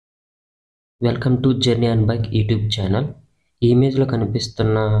Welcome to journey and bike YouTube channel. ఈ ఇమేజ్లో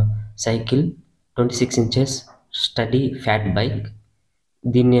కనిపిస్తున్న cycle 26 inches study fat bike.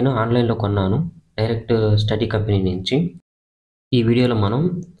 దీన్ని నేను ఆన్లైన్లో కొన్నాను, డైరెక్ట్ స్టడీ కంపెనీ నుంచి. ఈ వీడియోలో మనం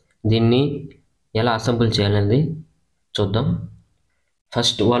దీన్ని ఎలా అసెంబుల్ చేయాలనేది చూద్దాం.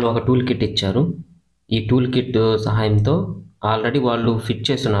 ఫస్ట్ వాళ్ళు ఒక టూల్ కిట్ ఇచ్చారు. ఈ టూల్ కిట్ సహాయంతో ఆల్రెడీ వాళ్ళు ఫిట్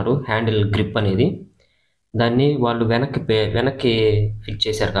చేస్తున్నారు హ్యాండిల్ గ్రిప్ అనేది. దాన్ని వాళ్ళు వెనక్కి ఫిట్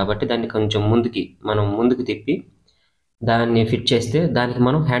చేశారు కాబట్టి దాన్ని కొంచెం ముందుకు తిప్పి దాన్ని ఫిట్ చేస్తే దానికి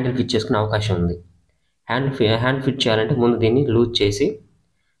మనం హ్యాండిల్ ఫిట్ చేసుకునే అవకాశం ఉంది. హ్యాండ్ ఫిట్ చేయాలంటే ముందు దీన్ని లూజ్ చేసి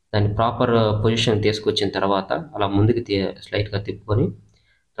దాన్ని ప్రాపర్ పొజిషన్ తీసుకొచ్చిన తర్వాత అలా ముందుకు స్లైట్గా తిప్పుకొని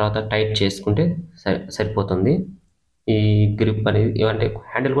తర్వాత టైట్ చేసుకుంటే సరిపోతుంది. ఈ గ్రిప్ అనేది అంటే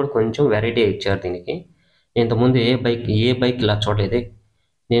హ్యాండిల్ కూడా కొంచెం వెరైటీ ఇచ్చారు దీనికి. నేను ఇంతకుముందు ఏ బైక్ ఇలా చూడలేదే.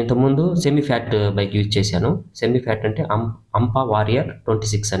 నేను ఇంతకుముందు సెమీ ఫ్యాట్ బైక్ యూజ్ చేశాను. సెమీ ఫ్యాట్ అంటే అంపా వారియర్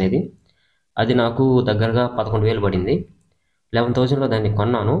 26 అనేది. అది నాకు దగ్గరగా 11,000 పడింది. 11,000లో దాన్ని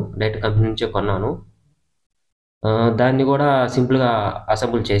కొన్నాను, డైరెక్ట్ కంపెనీ నుంచే కొన్నాను. దాన్ని కూడా సింపుల్గా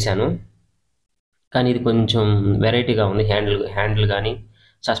అసెంబుల్ చేశాను. కానీ ఇది కొంచెం వెరైటీగా ఉంది. హ్యాండిల్ కానీ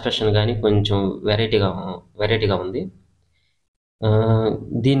సస్పెన్షన్ కానీ కొంచెం వెరైటీగా ఉంది.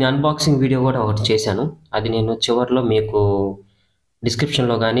 దీని అన్బాక్సింగ్ వీడియో కూడా ఒకటి చేశాను. అది నేను చివరిలో మీకు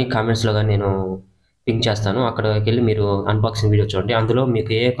డిస్క్రిప్షన్లో కానీ కామెంట్స్లో కానీ నేను పింక్ చేస్తాను. అక్కడికి వెళ్ళి మీరు అన్బాక్సింగ్ వీడియో చూడండి. అందులో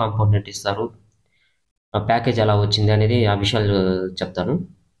మీకు ఏ కాంపోనెంట్ ఇస్తారు, ప్యాకేజ్ ఎలా వచ్చింది అనేది ఆ విషయాలు చెప్తాను.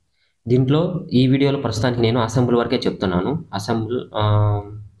 దీంట్లో ఈ వీడియోలో ప్రస్తుతానికి నేను అసెంబుల్ వరకే చెప్తున్నాను. అసెంబుల్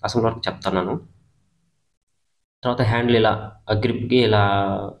వరకు చెప్తున్నాను. తర్వాత హ్యాండిల్ ఇలా గ్రిప్కి ఇలా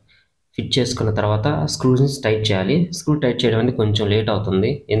ఫిట్ చేసుకున్న తర్వాత స్క్రూని టైట్ చేయాలి. స్క్రూ టైట్ చేయడం అనేది కొంచెం లేట్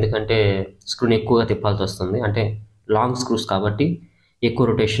అవుతుంది, ఎందుకంటే స్క్రూని ఎక్కువగా తిప్పాల్సి వస్తుంది. అంటే లాంగ్ స్క్రూస్ కాబట్టి ఎక్కువ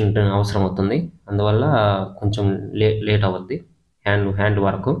రొటేషన్ అవసరం అవుతుంది. అందువల్ల కొంచెం లేట్ అవుద్ది హ్యాండ్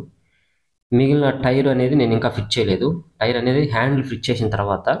వరకు. మిగిలిన టైర్ అనేది నేను ఇంకా ఫిట్ చేయలేదు. టైర్ అనేది హ్యాండిల్ ఫిట్ చేసిన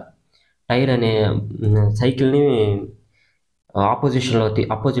తర్వాత టైర్ అనే సైకిల్ని ఆపోజిట్లో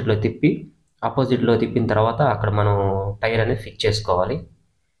తిప్పిన తర్వాత అక్కడ మనం టైర్ అనేది ఫిట్ చేసుకోవాలి.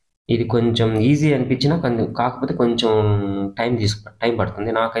 ఇది కొంచెం ఈజీ అనిపించినా కాకపోతే కొంచెం టైం పడుతుంది.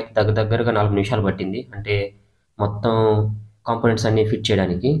 నాకైతే దగ్గరగా 4 నిమిషాలు పట్టింది, అంటే మొత్తం కాంపోనెంట్స్ అన్నీ ఫిట్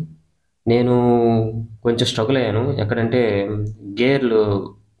చేయడానికి. నేను కొంచెం స్ట్రగుల్ అయ్యాను. ఎక్కడంటే గేర్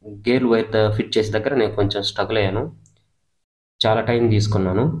వైర్ ఫిట్ చేసే దగ్గర నేను కొంచెం స్ట్రగుల్ అయ్యాను, చాలా టైం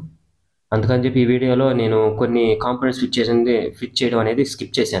తీసుకున్నాను. అందుకని చెప్పి ఈ వీడియోలో నేను కొన్ని కాంపోనెంట్స్ ఫిట్ చేయడం అనేది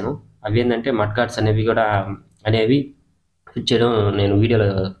స్కిప్ చేశాను. అవి ఏంటంటే మడ్ గార్డ్స్ అనేవి ఫిట్ చేయడం నేను వీడియోలో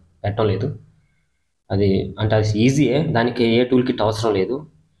పెట్టడం లేదు. అది ఈజీయే, దానికి ఏ టూల్ కిట్ అవసరం లేదు.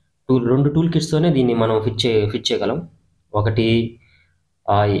 2 టూల్ కిట్స్తోనే దీన్ని మనం ఫిట్ చేయగలం. ఒకటి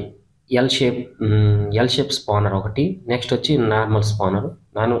ఎల్ షేప్ స్పానర్ ఒకటి, నెక్స్ట్ వచ్చి నార్మల్ స్పానర్.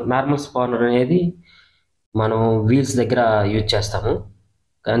 నార్మల్ స్పానర్ అనేది మనం వీల్స్ దగ్గర యూజ్ చేస్తాము,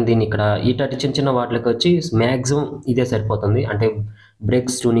 కానీ దీన్ని ఇక్కడ ఇట్లాంటి చిన్న వాటికి వచ్చి మ్యాక్సిమం ఇదే సరిపోతుంది. అంటే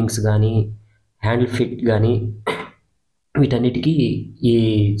బ్రేక్స్ ట్యూనింగ్స్ కానీ హ్యాండిల్ ఫిట్ కానీ వీటన్నిటికీ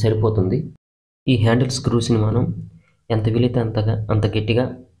సరిపోతుంది. ఈ హ్యాండిల్ స్క్రూస్ని మనం ఎంత వీలైతే అంత గట్టిగా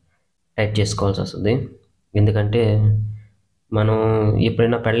టైట్ చేసుకోవాల్సి వస్తుంది. ఎందుకంటే మనం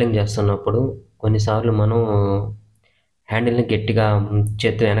ఎప్పుడైనా పెడలింగ్ చేస్తున్నప్పుడు కొన్నిసార్లు మనం హ్యాండిల్ని గట్టిగా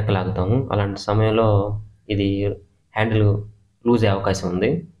చేత్తో వెనక్కి లాగుతాము. అలాంటి సమయంలో ఇది హ్యాండిల్ లూజ్ అయ్యే అవకాశం ఉంది.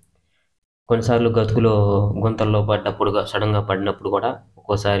 కొన్నిసార్లు గుంతల్లో సడన్గా పడినప్పుడు కూడా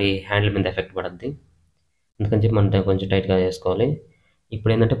ఒక్కోసారి హ్యాండిల్ మీద ఎఫెక్ట్ పడుద్ది. అందుకని చెప్పి మనం కొంచెం టైట్గా చేసుకోవాలి.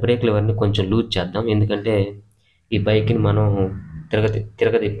 ఇప్పుడు ఏంటంటే బ్రేక్ లివర్ని కొంచెం లూజ్ చేద్దాం, ఎందుకంటే ఈ బైక్ని మనం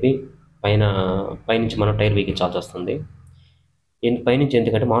తిరగతిప్పి పైనుంచి మనం టైర్ బిగించాల్సి వస్తుంది. పైనుంచి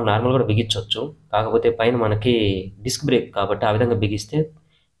ఎందుకంటే మనం నార్మల్ కూడా బిగించవచ్చు, కాకపోతే పైన మనకి డిస్క్ బ్రేక్ కాబట్టి ఆ విధంగా బిగిస్తే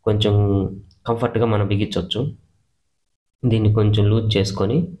కొంచెం కంఫర్ట్గా మనం బిగించవచ్చు. దీన్ని కొంచెం లూజ్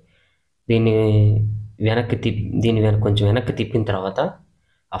చేసుకొని దీన్ని కొంచెం వెనక్కి తిప్పిన తర్వాత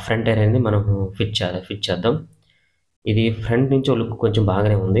ఆ ఫ్రంట్ టైర్ అనేది మనం ఫిట్ చేద్దాం. ఇది ఫ్రంట్ నుంచి లుక్ కొంచెం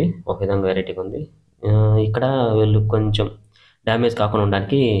బాగానే ఉంది, ఒక విధంగా వెరైటీగా ఉంది. ఇక్కడ వీళ్ళు కొంచెం డ్యామేజ్ కాకుండా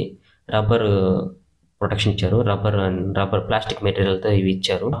ఉండడానికి రబ్బర్ ప్రొటెక్షన్ ఇచ్చారు. రబ్బర్ ప్లాస్టిక్ మెటీరియల్తో ఇవి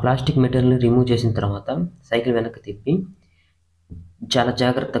ఇచ్చారు. ప్లాస్టిక్ మెటీరియల్ని రిమూవ్ చేసిన తర్వాత సైకిల్ వెనక్కి తిప్పి చాలా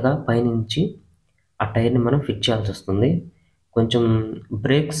జాగ్రత్తగా పైనుంచి ఆ టైర్ని మనం ఫిట్ చేయాల్సి వస్తుంది. కొంచెం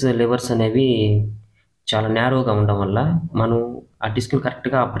బ్రేక్స్ లివర్స్ అనేవి చాలా నేరోగా ఉండడం వల్ల మనం ఆ డిస్క్ని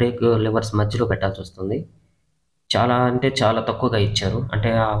కరెక్ట్గా ఆ బ్రేక్ లివర్స్ మధ్యలో పెట్టాల్సి వస్తుంది. చాలా తక్కువగా ఇచ్చారు,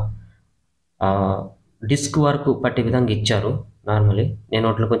 అంటే డిస్క్ వరకు పట్టే విధంగా ఇచ్చారు. నార్మల్లీ నేను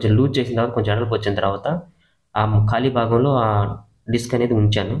వాటిలో కొంచెం లూజ్ చేసిన తర్వాత కొంచెం ఎడల్పు వచ్చిన తర్వాత ఆ ఖాళీ భాగంలో ఆ డిస్క్ అనేది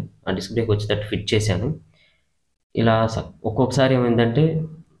ఉంచాను. ఆ డిస్క్ బ్రేక్ వచ్చేటట్టు ఫిట్ చేశాను. ఇలా ఒక్కొక్కసారి ఏమైందంటే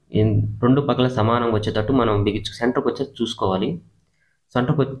రెండు పక్కల సమానంగా వచ్చేటట్టు మనం సెంటర్కి వచ్చేది చూసుకోవాలి.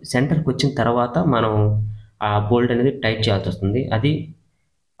 సెంటర్కి వచ్చిన తర్వాత మనం ఆ బోల్ట్ అనేది టైట్ చేయాల్సి వస్తుంది. అది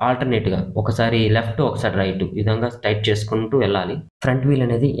ఆల్టర్నేట్గా ఒకసారి లెఫ్ట్ ఒకసారి రైట్ ఈ విధంగా టైట్ చేసుకుంటూ వెళ్ళాలి. ఫ్రంట్ వీల్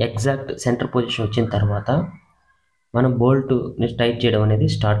అనేది ఎగ్జాక్ట్ సెంటర్ పొజిషన్ వచ్చిన తర్వాత మనం బోల్ట్ని టైట్ చేయడం అనేది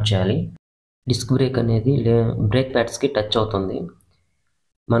స్టార్ట్ చేయాలి. డిస్క్ బ్రేక్ అనేది బ్రేక్ ప్యాడ్స్కి టచ్ అవుతుంది.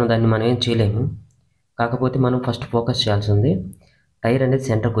 మనం ఏం చేయలేము. కాకపోతే మనం ఫస్ట్ ఫోకస్ చేయాల్సింది టైర్ అనేది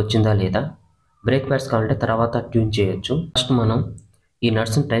సెంటర్కి వచ్చిందా లేదా. బ్రేక్ ప్యాడ్స్ కావాలంటే తర్వాత ట్యూన్ చేయొచ్చు. ఫస్ట్ మనం ఈ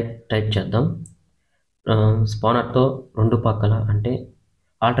నట్స్ని టైట్ చేద్దాం. స్పానర్తో రెండు పక్కల అంటే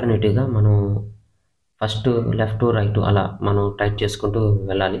ఆల్టర్నేటివ్గా మనం ఫస్ట్ లెఫ్ట్ రైట్ అలా మనం టైట్ చేసుకుంటూ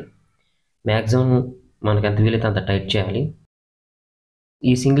వెళ్ళాలి. మ్యాక్సిమం మనకి ఎంత వీలైతే అంత టైట్ చేయాలి.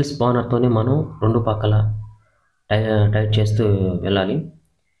 ఈ సింగిల్ స్పానర్తోనే మనం రెండు పక్కల టైట్ చేస్తూ వెళ్ళాలి.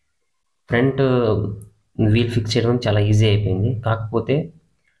 ఫ్రంట్ వీల్ ఫిక్స్ చేయడం చాలా ఈజీ అయిపోయింది. కాకపోతే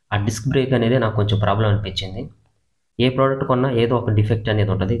ఆ డిస్క్ బ్రేక్ అనేది నాకు కొంచెం ప్రాబ్లం అనిపించింది. ఏ ప్రోడక్ట్ కొన్నా ఏదో ఒక డిఫెక్ట్ అనేది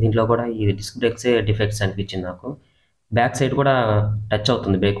ఉంటుంది. దీంట్లో కూడా ఈ డిస్క్ బ్రేక్సే డిఫెక్ట్స్ అనిపించింది నాకు. బ్యాక్ సైడ్ కూడా టచ్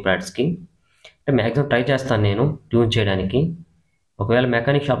అవుతుంది బ్రేక్ ప్యాడ్స్కి. అంటే మ్యాక్సిమం ట్రై చేస్తాను నేను ట్యూన్ చేయడానికి. ఒకవేళ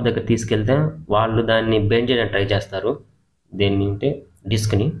మెకానిక్ షాప్ దగ్గర తీసుకెళ్తే వాళ్ళు దాన్ని బెండ్ చేయడానికి ట్రై చేస్తారు, దేన్ని అంటే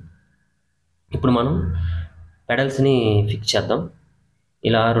డిస్క్ని. ఇప్పుడు మనం పెడల్స్ని ఫిక్స్ చేద్దాం.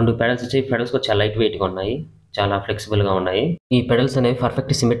 ఇలా రెండు పెడల్స్ వచ్చి పెడల్స్ కూడా చాలా లైట్ వెయిట్గా ఉన్నాయి, చాలా ఫ్లెక్సిబుల్గా ఉన్నాయి. ఈ పెడల్స్ అనేవి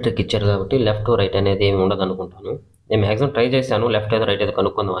పర్ఫెక్ట్ సిమెట్రిక్ ఇచ్చారు కాబట్టి లెఫ్ట్ రైట్ అనేది ఏమి ఉండదు అనుకుంటాను. నేను మ్యాక్సిమం ట్రై చేశాను లెఫ్ట్ ఏదో రైట్ ఏదో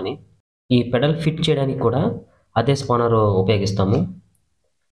కనుక్కుందామని. ఈ పెడల్ ఫిట్ చేయడానికి కూడా అదే స్పానర్ ఉపయోగిస్తాము.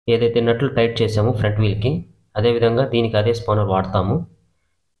 ఏదైతే నట్లు టైట్ చేసామో ఫ్రంట్ వీల్కి అదేవిధంగా దీనికి అదే స్పానర్ వాడతాము.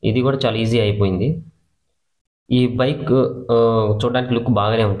 ఇది కూడా చాలా ఈజీ అయిపోయింది. ఈ బైక్ చూడడానికి లుక్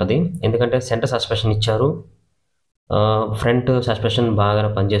బాగానే ఉంటుంది, ఎందుకంటే సెంటర్ సస్పెన్షన్ ఇచ్చారు, ఫ్రంట్ సస్పెన్షన్ బాగా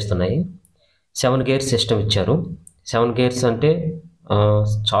పనిచేస్తున్నాయి. 7 గేర్స్ సిస్టమ్ ఇచ్చారు. 7 గేర్స్ అంటే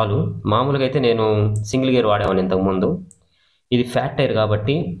చాలు. మామూలుగా అయితే నేను సింగిల్ గేర్ వాడేవాడిని ఇంతకుముందు. ఇది ఫ్యాట్ టైర్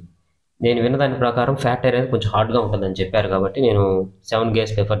కాబట్టి నేను విన్న దాని ప్రకారం ఫ్యాట్ టైర్ అనేది కొంచెం హార్డ్గా ఉంటుందని చెప్పారు కాబట్టి నేను 7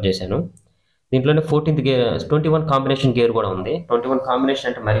 గేర్స్ ప్రిఫర్ చేశాను. దీంట్లోనే 14th గేర్ 21 కాంబినేషన్ గేర్ కూడా ఉంది. 21 కాంబినేషన్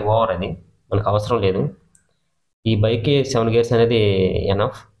అంటే మరీ ఓవర్, అది మనకు అవసరం లేదు. ఈ బైక్కి 7 గేర్స్ అనేది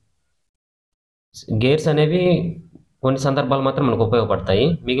ఎనఫ్. గేర్స్ అనేవి కొన్ని సందర్భాలు మాత్రం మనకు ఉపయోగపడతాయి,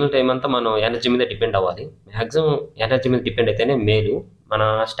 మిగిలిన టైం అంతా మనం ఎనర్జీ మీద డిపెండ్ అవ్వాలి. మ్యాక్సిమం ఎనర్జీ మీద డిపెండ్ అయితేనే మేలు, మన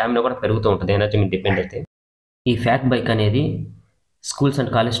స్టామినా కూడా పెరుగుతూ ఉంటుంది ఎనర్జీ మీద డిపెండ్ అయితే. ఈ ఫ్యాట్ బైక్ అనేది స్కూల్స్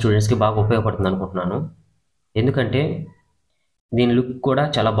అండ్ కాలేజ్ స్టూడెంట్స్కి బాగా ఉపయోగపడుతుంది అనుకుంటున్నాను, ఎందుకంటే దీని లుక్ కూడా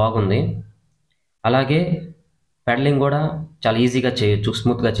చాలా బాగుంది. అలాగే పెడలింగ్ కూడా చాలా ఈజీగా చేయొచ్చు,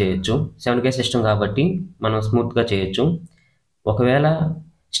 స్మూత్గా చేయొచ్చు. 7 గేర్ సిస్టమ్ కాబట్టి మనం స్మూత్గా చేయొచ్చు. ఒకవేళ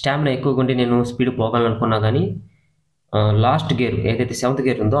స్టామినా ఎక్కువగా ఉండి నేను స్పీడ్ పోగలనుకున్నా కానీ లాస్ట్ గేర్ ఏదైతే 7th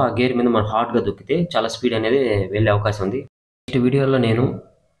గేర్ ఉందో ఆ గేర్ మీద మనం హార్డ్గా దొక్కితే చాలా స్పీడ్ అనేది వెళ్ళే అవకాశం ఉంది. నెక్స్ట్ వీడియోలో నేను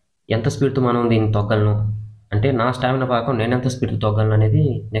ఎంత స్పీడ్తో మనం దీన్ని తొక్కగలను, అంటే నా స్టామినా ప్రకారం నేను ఎంత స్పీడ్తో తొక్కగలను అనేది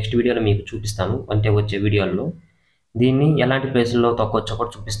నెక్స్ట్ వీడియోలో మీకు చూపిస్తాను. అంటే వచ్చే వీడియోల్లో దీన్ని ఎలాంటి ప్లేసుల్లో తొక్కవచ్చో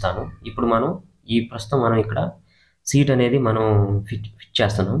కూడా చూపిస్తాను. ఇప్పుడు ప్రస్తుతం మనం ఇక్కడ సీట్ అనేది మనం ఫిట్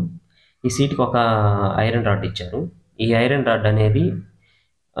చేస్తున్నాం. ఈ సీట్కి ఒక ఐరన్ రాడ్ ఇచ్చారు. ఈ ఐరన్ రాడ్ అనేది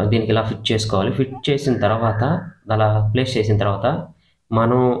దీనికి ఇలా ఫిట్ చేసుకోవాలి. ఫిట్ చేసిన తర్వాత అలా ప్లేస్ చేసిన తర్వాత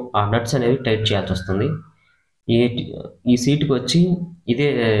మనం ఆ నట్స్ అనేవి టైట్ చేయాల్సి వస్తుంది. ఈ సీట్కి వచ్చి ఇదే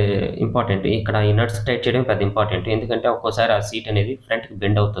ఇంపార్టెంట్. ఇక్కడ ఈ నట్స్ టైట్ చేయడం పెద్ద ఇంపార్టెంట్, ఎందుకంటే ఒక్కోసారి ఆ సీట్ అనేది ఫ్రంట్కి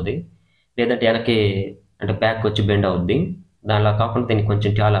బెండ్ అవుతుంది, లేదంటే వెనక్కి అంటే బ్యాక్ వచ్చి బెండ్ అవుద్ది. దానిలా కాకుండా దీనికి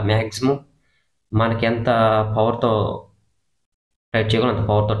కొంచెం చాలా మ్యాక్సిమం మనకి ఎంత పవర్తో టైట్ చేయగలం అంత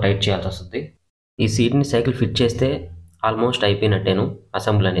పవర్తో టైట్ చేయాల్సి వస్తుంది. ఈ సీట్ని సైకిల్ ఫిట్ చేస్తే ఆల్మోస్ట్ అయిపోయినట్టేను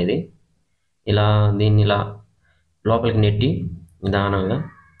అసెంబ్లీ అనేది. దీన్ని ఇలా లోపలికి నెట్టి నిదానంగా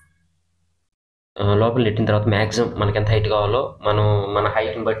లోపల నెట్టిన తర్వాత మ్యాక్సిమం మనకి ఎంత హైట్ కావాలో మన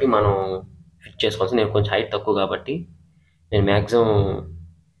హైట్ని బట్టి మనం ఫిట్ చేసుకోవాల్సి. నేను కొంచెం హైట్ తక్కువ కాబట్టి నేను మ్యాక్సిమం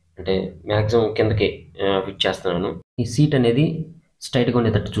కిందకి ఫిట్ చేస్తున్నాను. ఈ సీట్ అనేది స్ట్రైట్గా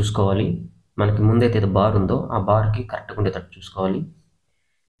ఉండేటట్టు చూసుకోవాలి. మనకి ముందైతే బార్ ఉందో ఆ బార్కి కరెక్ట్గా ఉండేటట్టు చూసుకోవాలి.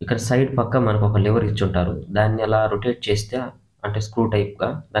 ఇక్కడ సైడ్ పక్క మనకు ఒక లెవర్ ఇచ్చి ఉంటారు, దాన్ని అలా రొటేట్ చేస్తే అంటే స్క్రూ టైప్గా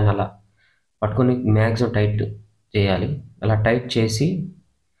దాన్ని అలా పట్టుకొని మ్యాక్సిమం టైట్ చేయాలి. అలా టైట్ చేసి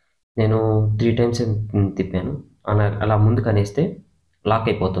నేను 3 టైమ్స్ తిప్పాను. అలా ముందుకు అనేస్తే లాక్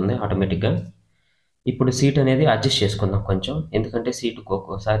అయిపోతుంది ఆటోమేటిక్గా. ఇప్పుడు సీట్ అనేది అడ్జస్ట్ చేసుకుందాం కొంచెం, ఎందుకంటే సీటు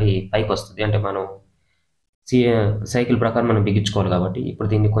ఒక్కోసారి పైకి వస్తుంది, అంటే మనం సైకిల్ ప్రకారం మనం బిగించుకోవాలి కాబట్టి. ఇప్పుడు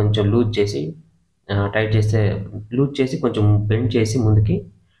దీన్ని కొంచెం లూజ్ చేసి కొంచెం బెండ్ చేసి ముందుకి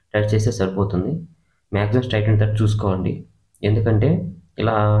టైట్ చేస్తే సరిపోతుంది. మ్యాక్సిమం స్ట్రైట్ అండ్ తట్ చూసుకోండి, ఎందుకంటే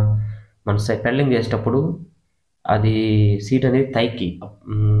ఇలా మనం పెడలింగ్ చేసేటప్పుడు అది సీట్ అనేది థైకి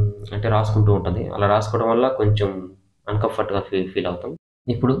అంటే రాసుకుంటూ ఉంటుంది. అలా రాసుకోవడం వల్ల కొంచెం అన్కంఫర్ట్గా ఫీల్ అవుతాం.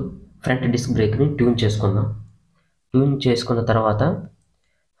 ఇప్పుడు ఫ్రంట్ డిస్క్ బ్రేక్ని ట్యూన్ చేసుకుందాం. ట్యూన్ చేసుకున్న తర్వాత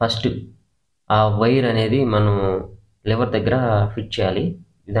ఫస్ట్ ఆ వైర్ అనేది మనం లివర్ దగ్గర ఫిట్ చేయాలి.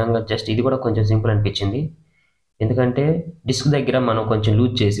 ఈ విధంగా జస్ట్ ఇది కూడా కొంచెం సింపుల్ అనిపించింది. ఎందుకంటే డిస్క్ దగ్గర మనం కొంచెం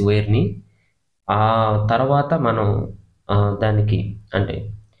లూజ్ చేసి వైర్ని ఆ తర్వాత మనం దానికి అంటే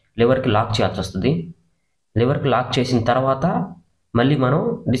లివర్కి లాక్ చేయాల్సి వస్తుంది. లివర్కి లాక్ చేసిన తర్వాత మళ్ళీ మనం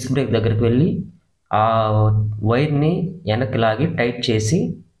డిస్క్ బ్రేక్ దగ్గరికి వెళ్ళి ఆ వైర్ని వెనక్కి లాగి టైట్ చేసి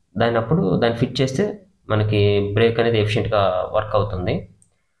దాన్ని ఫిట్ చేస్తే మనకి బ్రేక్ అనేది ఎఫిషియెంట్గా వర్క్ అవుతుంది.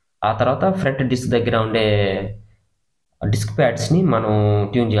 ఆ తర్వాత ఫ్రంట్ డిస్క్ దగ్గర ఉండే డిస్క్ ప్యాడ్స్ని మనం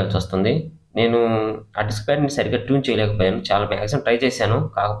ట్యూన్ చేయాల్సి వస్తుంది. నేను ఆ డిస్క్ ప్యాడ్ని సరిగ్గా ట్యూన్ చేయలేకపోయాను. చాలా మ్యాక్సిమం ట్రై చేశాను.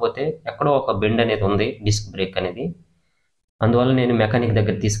 కాకపోతే ఎక్కడో ఒక బెండ్ అనేది ఉంది డిస్క్ బ్రేక్ అనేది. అందువల్ల నేను మెకానిక్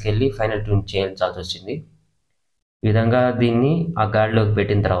దగ్గర తీసుకెళ్ళి ఫైనల్ ట్యూన్ చేయించాల్సి వచ్చింది. ఈ విధంగా దీన్ని ఆ గాడిలోకి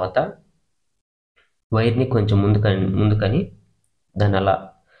పెట్టిన తర్వాత వైర్ని కొంచెం ముందుకని దాన్ని అలా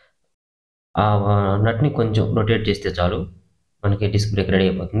ఆ నట్ని కొంచెం రొటేట్ చేస్తే చాలు మనకి డిస్క్ బ్రేక్ రెడీ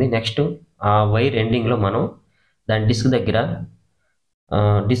అయిపోతుంది. నెక్స్ట్ ఆ వైర్ ఎండింగ్లో మనం దాని డిస్క్ దగ్గర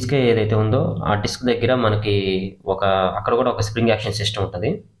డిస్క్ ఏదైతే ఉందో ఆ డిస్క్ దగ్గర మనకి అక్కడ కూడా ఒక స్ప్రింగ్ యాక్షన్ సిస్టమ్ ఉంటుంది.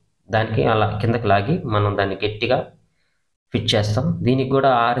 దానికి అలా కిందకి లాగి మనం దాన్ని గట్టిగా ఫిట్ చేస్తాం. దీనికి కూడా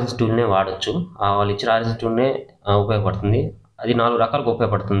ఆరెంజ్ టూల్నే వాడచ్చు. వాళ్ళు ఇచ్చిన ఆరెంజ్ టూల్నే ఉపయోగపడుతుంది. అది 4 రకాలుగా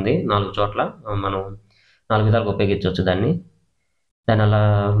ఉపయోగపడుతుంది. 4 చోట్ల మనం 4 విధాలుగా ఉపయోగించవచ్చు దాన్ని అలా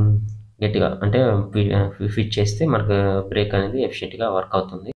గట్టిగా అంటే ఫిట్ చేస్తే మనకు బ్రేక్ అనేది ఎఫిషియెంట్గా వర్క్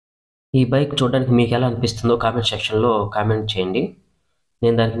అవుతుంది. ఈ బైక్ చూడడానికి మీకు ఎలా అనిపిస్తుందో కామెంట్ సెక్షన్లో కామెంట్ చేయండి.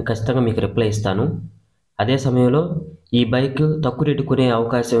 నేను దానికి ఖచ్చితంగా మీకు రిప్లై ఇస్తాను. అదే సమయంలో ఈ బైక్ తక్కువ రేటు కొనే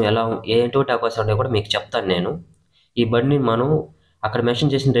అవకాశం ఎటువంటి అవకాశం ఉంటాయో కూడా మీకు చెప్తాను నేను. ఈ బండిని మనం అక్కడ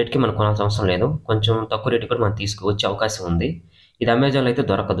మెన్షన్ చేసిన రేట్కి మనం కొనాల్సిన అవసరం లేదు. కొంచెం తక్కువ రేటు కూడా మనం తీసుకువచ్చే అవకాశం ఉంది. ఇది అమెజాన్లో అయితే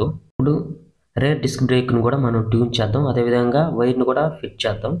దొరకదు. ఇప్పుడు రేర్ డిస్క్ బ్రేక్ను కూడా మనం ట్యూన్ చేద్దాం. అదేవిధంగా వైర్ని కూడా ఫిట్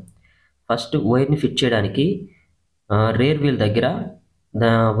చేద్దాం. ఫస్ట్ వైర్ని ఫిట్ చేయడానికి రేర్ వీల్ దగ్గర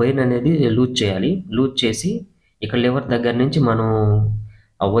వైర్ అనేది లూజ్ చేయాలి. లూజ్ చేసి ఇక్కడ లివర్ దగ్గర నుంచి మనం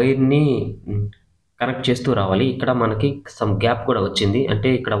ఆ వైర్ని కనెక్ట్ చేస్తూ రావాలి. ఇక్కడ మనకి సమ్ గ్యాప్ కూడా వచ్చింది. అంటే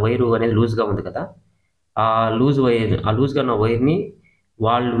ఇక్కడ వైరు అనేది లూజ్గా ఉంది కదా, ఆ లూజ్గా ఉన్న వైర్ని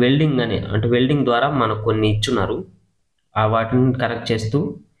వాళ్ళు వెల్డింగ్ ద్వారా మనకు కొన్ని ఇచ్చున్నారు. వాటిని కనెక్ట్ చేస్తూ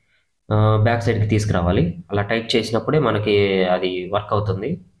బ్యాక్ సైడ్కి తీసుకురావాలి. అలా టైట్ చేసినప్పుడే మనకి అది వర్క్ అవుతుంది.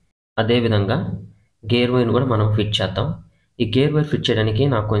 అదేవిధంగా గేర్ వైర్ని కూడా మనం ఫిట్ చేద్దాం. ఈ గేర్ వైర్ ఫిట్ చేయడానికి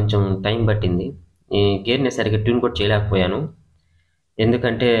నాకు కొంచెం టైం పట్టింది. ఈ గేర్ని సరిగ్గా ట్యూన్ కూడా చేయలేకపోయాను.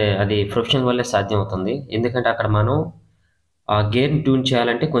 ఎందుకంటే అది ప్రొఫెషనల్ వల్లే సాధ్యం అవుతుంది. ఎందుకంటే అక్కడ మనం ఆ గేర్ని ట్యూన్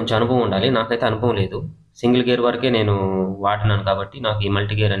చేయాలంటే కొంచెం అనుభవం ఉండాలి. నాకైతే అనుభవం లేదు. సింగిల్ గేర్ వరకే నేను వాడినాను కాబట్టి నాకు ఈ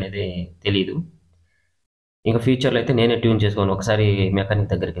మల్టీ గేర్ అనేది తెలీదు. ఇంకా ఫ్యూచర్లో అయితే నేనే ట్యూన్ చేసుకోను ఒకసారి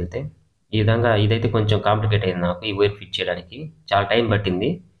మెకానిక్ దగ్గరికి వెళ్తే. ఈ విధంగా ఇదైతే కొంచెం కాంప్లికేట్ అయింది నాకు ఈ వైర్ ఫిట్ చేయడానికి. చాలా టైం పట్టింది.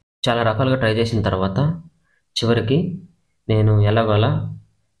 చాలా రకాలుగా ట్రై చేసిన తర్వాత చివరికి నేను ఎలాగోలా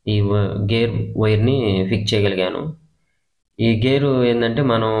ఈ గేర్ వైర్ని ఫిక్స్ చేయగలిగాను. ఈ గేరు ఏంటంటే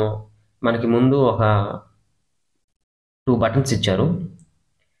మనకి ముందు ఒక 2 బటన్స్ ఇచ్చారు.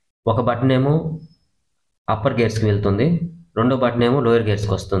 ఒక బటన్ ఏమో అప్పర్ గేర్స్కి వెళ్తుంది, రెండో బటన్ ఏమో లోయర్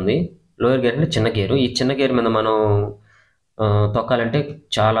గేర్స్కి వస్తుంది. లోయర్ గేర్ అంటే చిన్న గేరు. ఈ చిన్న గేర్ మీద మనం తొక్కాలంటే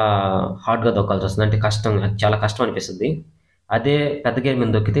చాలా హార్డ్గా తొక్కాల్సి వస్తుంది. అంటే చాలా కష్టం అనిపిస్తుంది. అదే పెద్ద గేర్ మీద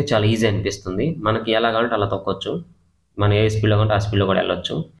తొక్కితే చాలా ఈజీ అనిపిస్తుంది. మనకి ఎలా కావాలంటే అలా తొక్కొచ్చు. మనం ఏ స్పీడ్లో కావాలంటే ఆ స్పీడ్లో కూడా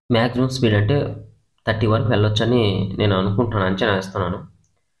వెళ్ళొచ్చు. మ్యాక్సిమం స్పీడ్ అంటే 30 వరకు వెళ్ళొచ్చని నేను అనుకుంటున్నాను, అంచనా వేస్తున్నాను.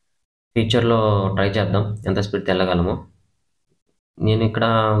 ఫ్యూచర్లో ట్రై చేద్దాం ఎంత స్పీడ్ వెళ్ళగలమో. నేను ఇక్కడ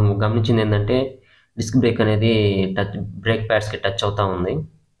గమనించింది ఏంటంటే డిస్క్ బ్రేక్ అనేది బ్రేక్ ప్యాడ్స్కి టచ్ అవుతూ ఉంది.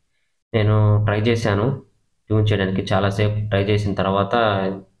 నేను ట్రై చేశాను ట్యూన్ చేయడానికి. చాలాసేపు ట్రై చేసిన తర్వాత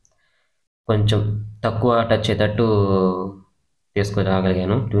కొంచెం తక్కువ టచ్ అయ్యేటట్టు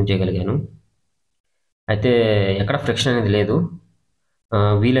ట్యూన్ చేయగలిగాను. అయితే ఎక్కడ ఫ్రిక్షన్ అనేది లేదు.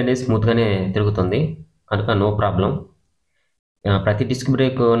 వీల్ అనేది స్మూత్గానే తిరుగుతుంది కనుక నో ప్రాబ్లం. ప్రతి డిస్క్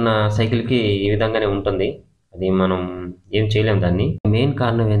బ్రేక్ ఉన్న సైకిల్కి ఈ విధంగానే ఉంటుంది. అది మనం ఏం చేయలేము దాన్ని. మెయిన్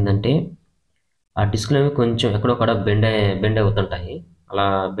కారణం ఏంటంటే ఆ డిస్క్లు అనేవి కొంచెం ఎక్కడొక్కడ బెండ్ అవుతుంటాయి. అలా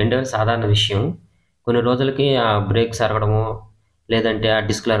బెండ్ అనేది సాధారణ విషయం. కొన్ని రోజులకి ఆ బ్రేక్స్ అరగడమో లేదంటే ఆ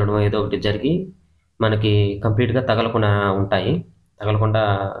డిస్క్లు అరగడమో ఏదో ఒకటి జరిగి మనకి కంప్లీట్గా తగలకుండా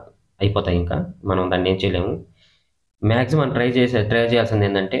అయిపోతాయి. ఇంకా మనం దాన్ని ఏం చేయలేము. మ్యాక్సిమం ట్రై చేయాల్సింది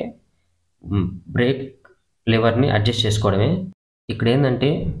ఏంటంటే బ్రేక్ లివర్ని అడ్జస్ట్ చేసుకోవడమే. ఇక్కడ ఏంటంటే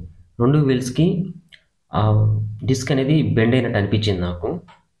 2 వీల్స్కి డిస్క్ అనేది బెండ్ అయినట్టు అనిపించింది నాకు.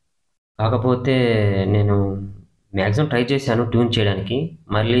 కాకపోతే నేను మ్యాక్సిమం ట్రై చేశాను ట్యూన్ చేయడానికి.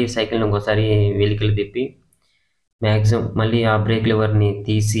 మళ్ళీ సైకిల్ని ఇంకోసారి వెలికిలు తిప్పి మ్యాక్సిమం మళ్ళీ ఆ బ్రేక్ లివర్ని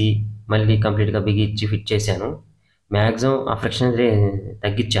తీసి మళ్ళీ కంప్లీట్గా బిగించి ఫిట్ చేశాను. మ్యాక్సిమం ఆ ఫ్రిక్షన్ అనేది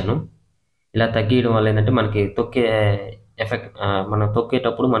తగ్గించాను. ఇలా తగ్గియడం వల్ల ఏంటంటే మనకి తొక్కే ఎఫెక్ట్ మనం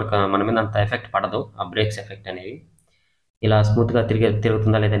తొక్కేటప్పుడు మన మీద అంత ఎఫెక్ట్ పడదు. ఆ బ్రేక్స్ ఎఫెక్ట్ అనేవి. ఇలా స్మూత్‌గా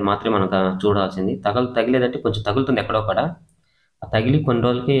తిరుగుతుందా లేదా అని మాత్రమే మనం చూడాల్సింది. తగిలేదంటే కొంచెం తగులుతుంది ఎక్కడో అక్కడ. ఆ తగిలి కొన్ని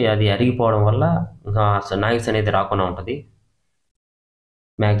రోజులకి అది అరిగిపోవడం వల్ల ఇంకా నాయిస్ అనేది రాకుండా ఉంటది.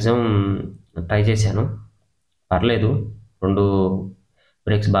 మ్యాక్సిమం ట్రై చేశాను. పర్లేదు. 2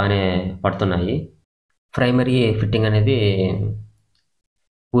 బ్రేక్స్ బాగానే పడుతున్నాయి. ప్రైమరీ ఫిట్టింగ్ అనేది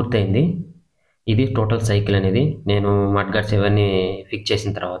పూర్తయింది. ఇది టోటల్ సైకిల్ అనేది. నేను మడ్‌గార్డ్స్ ఇవన్నీ ఫిక్స్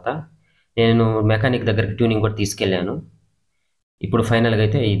చేసిన తర్వాత, నేను మెకానిక్ దగ్గరికి ట్యూనింగ్ కూడా తీసుకెళ్ళాను. ఇప్పుడు ఫైనల్‌గా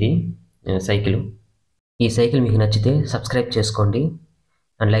అయితే ఇది సైకిలు. ఈ సైకిల్ మీకు నచ్చితే సబ్స్క్రైబ్ చేసుకోండి.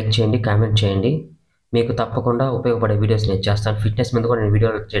 అండ్ లైక్ చేయండి, కామెంట్ చేయండి. మీకు తప్పకుండా ఉపయోగపడే వీడియోస్ నేను చేస్తాను. ఫిట్‌నెస్ మీద కూడా నేను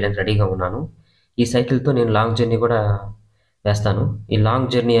వీడియోలు చేయడానికి రెడీగా ఉన్నాను. ఈ సైకిల్‌తో నేను లాంగ్ జర్నీ కూడా వేస్తాను. ఈ లాంగ్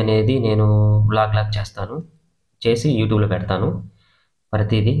జర్నీ అనేది నేను వ్లాగ్‌లాగా చేస్తాను. చేసి యూట్యూబ్‌లో పెడతాను.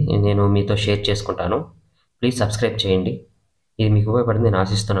 ప్రతీదీ నేను మీతో షేర్ చేసుకుంటాను. ప్లీజ్ సబ్స్క్రైబ్ చేయండి. ఇది మీకు ఉపయోగపడుతుందని నేను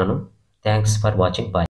ఆశిస్తున్నాను. Thanks for watching. బాయ్.